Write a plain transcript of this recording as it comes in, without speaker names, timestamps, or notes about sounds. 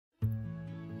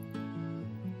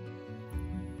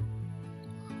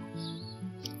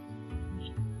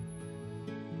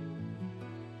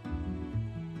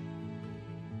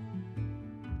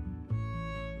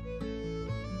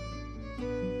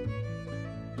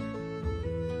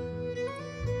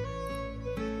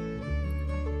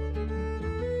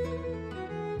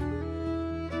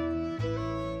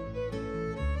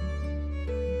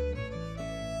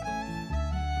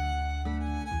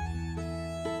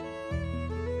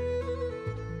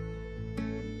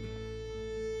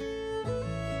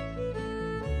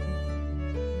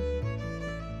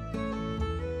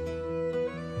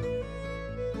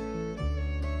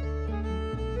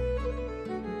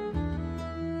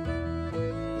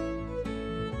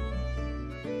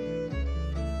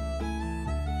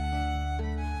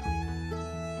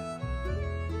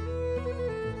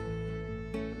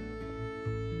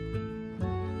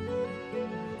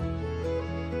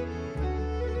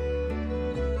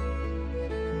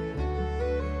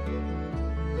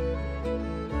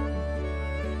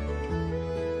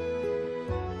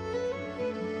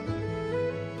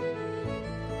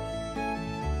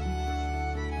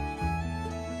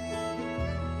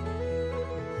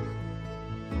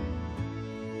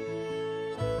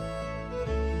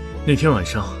那天晚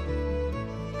上，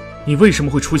你为什么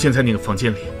会出现在那个房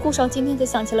间里？顾少今天才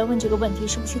想起来问这个问题，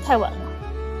是不是太晚了？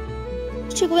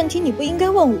这个问题你不应该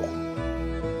问我，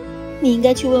你应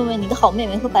该去问问你的好妹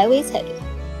妹和白薇才对。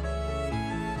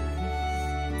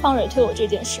方蕊推我这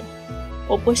件事，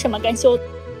我不会善罢甘休的。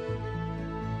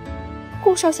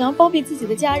顾少想要包庇自己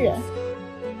的家人，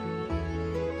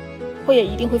我也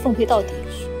一定会奉陪到底。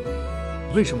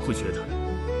为什么会觉得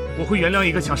我会原谅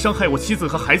一个想伤害我妻子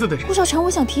和孩子的人？顾少成，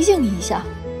我想提醒你一下，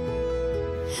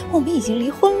我们已经离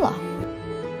婚了，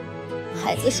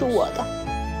孩子是我的，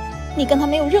你跟他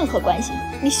没有任何关系，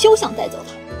你休想带走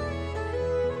他。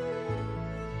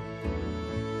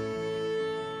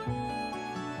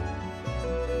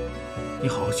你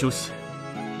好好休息。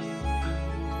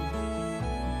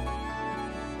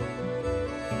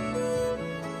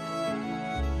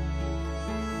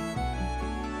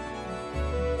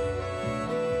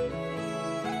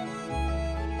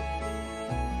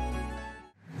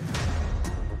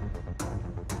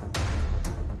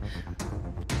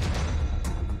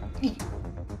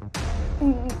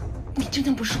你真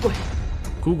的不是鬼？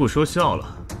姑姑说笑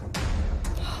了。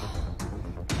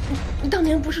你当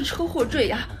年不是车祸坠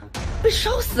崖，被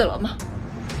烧死了吗？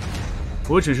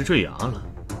我只是坠崖了，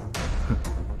哼，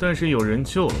但是有人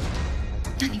救了我。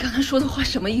那你刚才说的话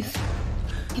什么意思？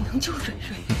你能救蕊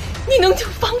蕊，你能救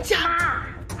方家？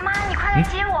妈，你快来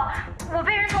接我！我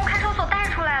被人从看守所带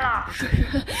出来了。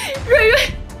蕊蕊，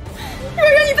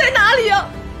你在哪里啊？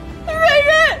蕊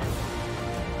蕊！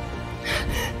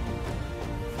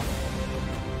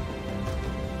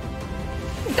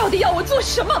你到底要我做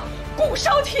什么？顾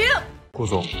少廷！顾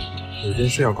总，有件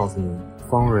事要告诉您，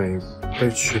方蕊被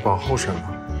取保候审了。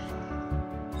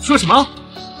说什么？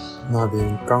那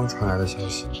边刚传来的消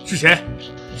息。是谁？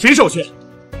谁手续？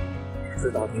被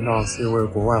打听到是一位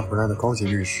国外回来的高级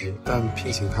律师，但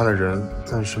聘请他的人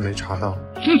暂时没查到。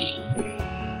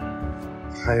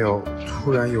还有，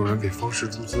突然有人给方氏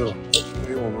注资了，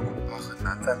所以我们恐怕很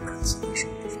难在短期内收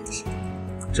回放弃。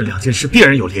这两件事必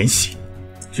然有联系，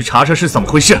去查查是怎么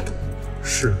回事。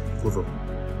是，顾总。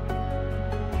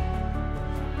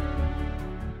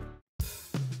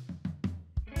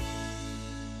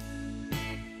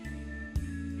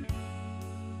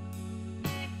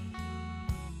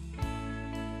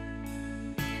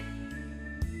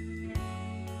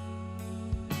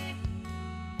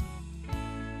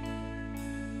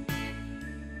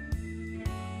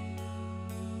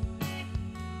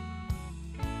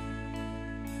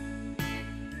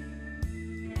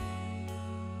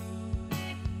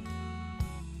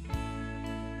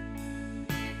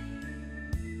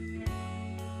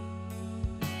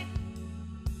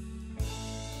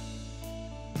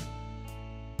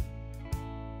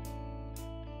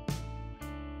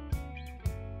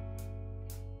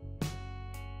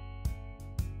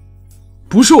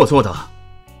不是我做的，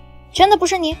真的不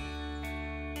是你？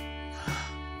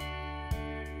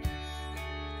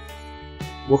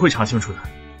我会查清楚的。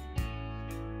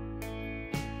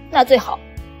那最好。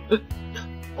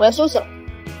我要休息了。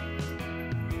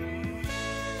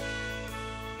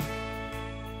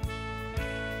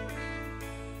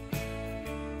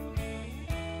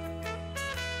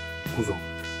顾总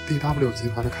 ，DW 集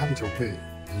团的开幕酒会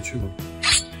您去了吗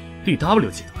 ？DW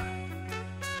集团，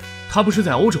他不是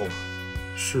在欧洲吗？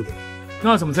是的。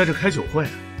那怎么在这开酒会？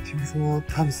听说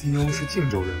他们 CEO 是晋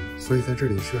州人，所以在这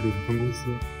里设立了分公司。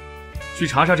去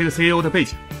查查这个 CEO 的背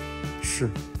景。是。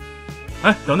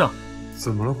哎，等等，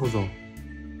怎么了，顾总？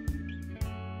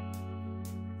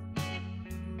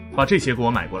把这些给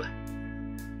我买过来。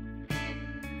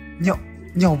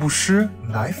尿不湿、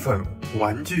奶粉、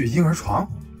玩具、婴儿床。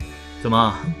怎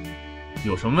么，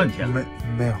有什么问题啊？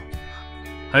没有。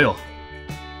还有，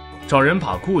找人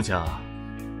把顾家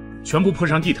全部铺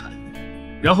上地毯，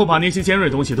然后把那些尖锐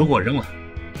东西都给我扔了。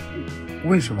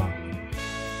为什么？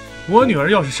我女儿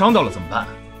要是伤到了怎么办？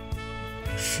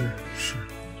是。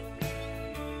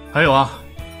还有啊，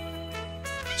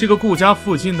这个顾家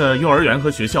附近的幼儿园和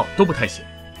学校都不太行。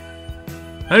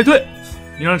哎，对，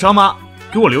你让张妈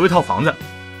给我留一套房子，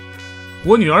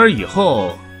我女儿以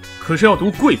后可是要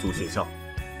读贵族学校。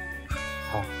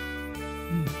好。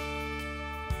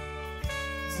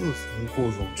自从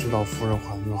顾总知道夫人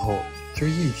怀孕后，就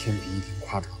一天比一天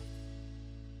夸张。